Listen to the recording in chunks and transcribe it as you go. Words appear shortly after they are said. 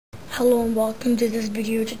Hello and welcome to this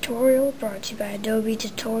video tutorial brought to you by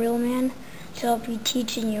AdobeTutorialMan to help you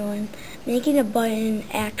teaching you on making a button in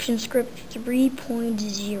Actionscript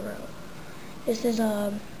 3.0. This is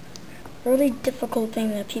a really difficult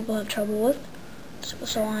thing that people have trouble with,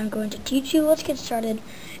 so I'm going to teach you. Let's get started.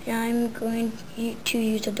 And I'm going to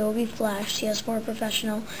use Adobe Flash CS4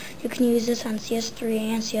 Professional. You can use this on CS3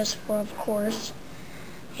 and CS4 of course.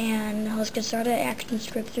 And let's get started.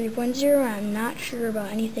 Actionscript 3.0. I'm not sure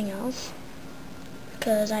about anything else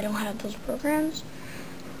because I don't have those programs.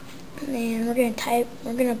 And we're gonna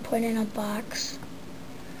put in a box.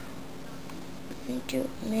 To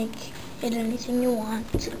make it anything you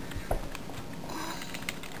want.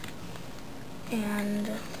 And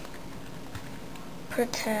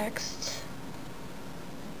put text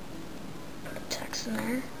in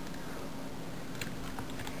there.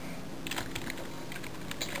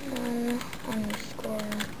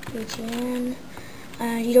 _btn.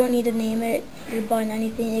 You don't need to name it your button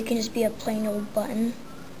anything. It can just be a plain old button.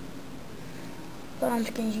 But I'm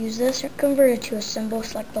just going to use this. Convert it to a symbol.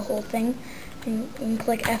 Select the whole thing, and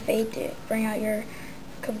click F8 to bring out your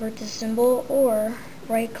convert to symbol, or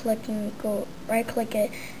right click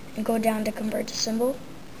it and go down to convert to symbol.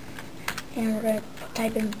 And we're going to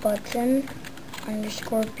type in button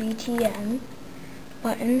 _btn,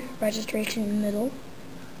 button registration middle.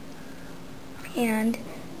 And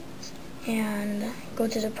go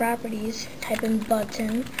to the properties, type in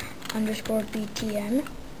button _btn,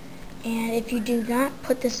 and if you do not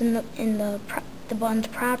put this in the button's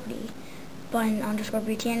property, button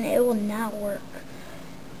 _btn, it will not work.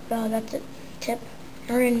 So that's a tip.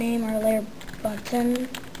 And we're gonna name our layer button,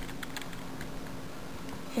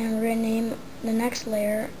 and we're gonna name the next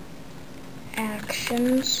layer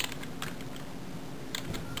actions.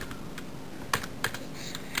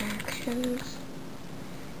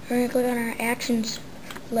 We're going to click on our actions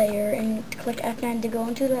layer and click F9 to go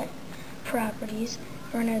into the properties.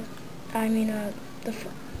 We're going to,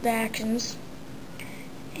 the actions,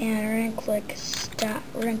 and we're going to click stop.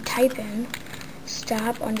 We're going to type in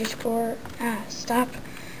stop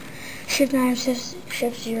shift 9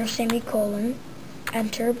 shift 0 semicolon,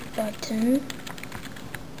 enter button.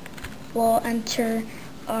 We'll enter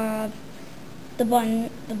the button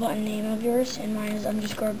name of yours, and mine is button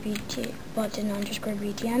 _btn.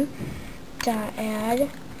 Add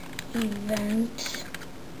event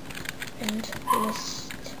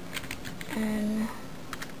list and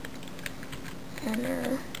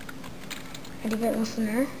enter. Add event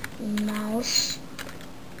listener, mouse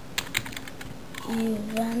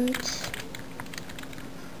event,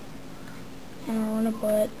 and we're going to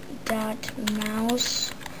put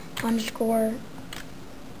 .mouse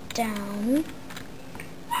 _down,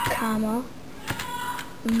 comma,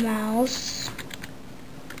 mouse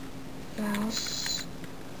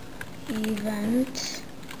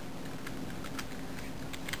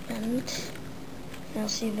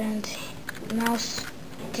event mouse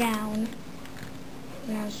down,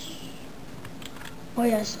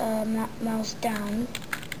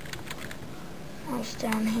 mouse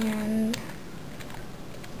down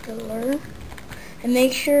handler, and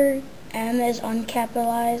make sure M is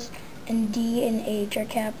uncapitalized and D and H are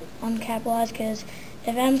uncapitalized, because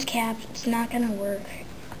if M's capped, it's not going to work.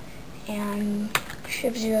 And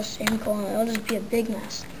shift 0 semicolon, it'll just be a big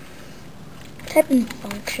mess. Type in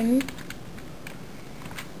function,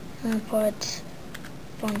 and put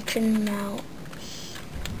function mouse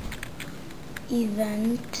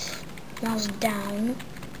event mouse down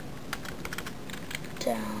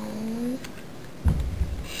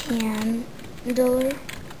handler,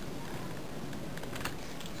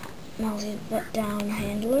 mouse down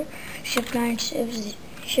handler, shift 9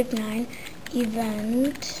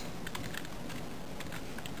 event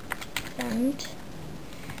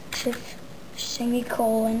shift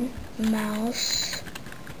semicolon mouse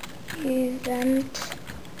event.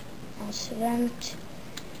 I'm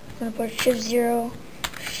going to put shift 0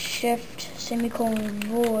 shift semicolon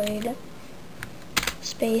void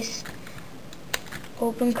space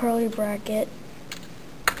open curly bracket,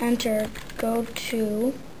 enter, go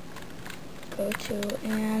to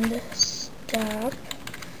and stop.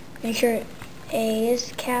 Make sure A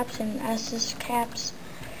is caps and S is caps,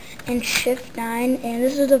 and shift 9. And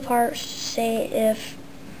this is the part, say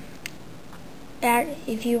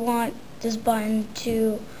if you want this button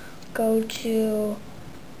to go to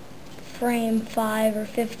frame 5 or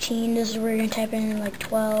 15, this is where you're going to type in like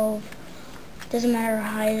 12. Doesn't matter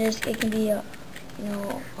how high it is. It can be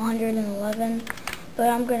 111, but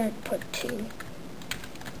I'm going to put 2.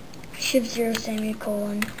 Shift 0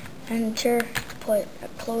 semicolon, enter, put a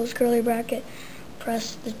close curly bracket,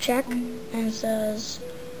 press the check, and it says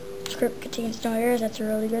script contains no errors. That's a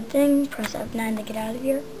really good thing. Press F9 to get out of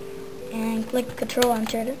here. And click Control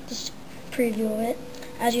Enter to just preview it.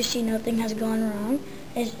 As you see, nothing has gone wrong.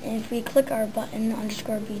 If we click our button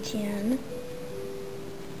 _btn.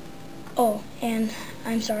 Oh, and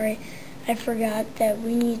I'm sorry, I forgot that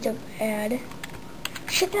we need to add.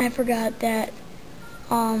 I forgot that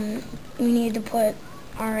we need to put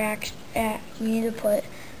our we need to put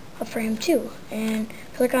a frame 2, and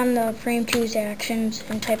click on the frame 2's actions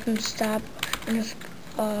and type in stop and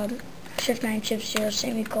shift 9 shift 0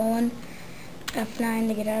 semicolon F9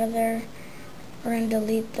 to get out of there. We're going to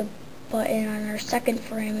delete the button on our second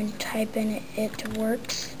frame and type in it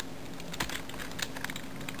works.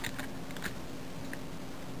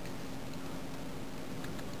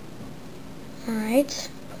 Alright,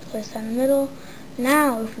 place that in the middle.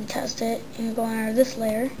 Now if we test it and go under this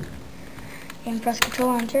layer and press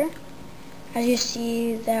Control Enter, as you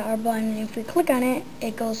see that our button, if we click on it,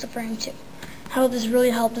 it goes to frame 2. How this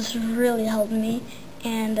really helped? This really helped me,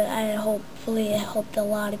 and hopefully it helped a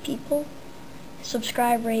lot of people.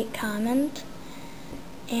 Subscribe, rate, comment,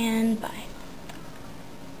 and bye.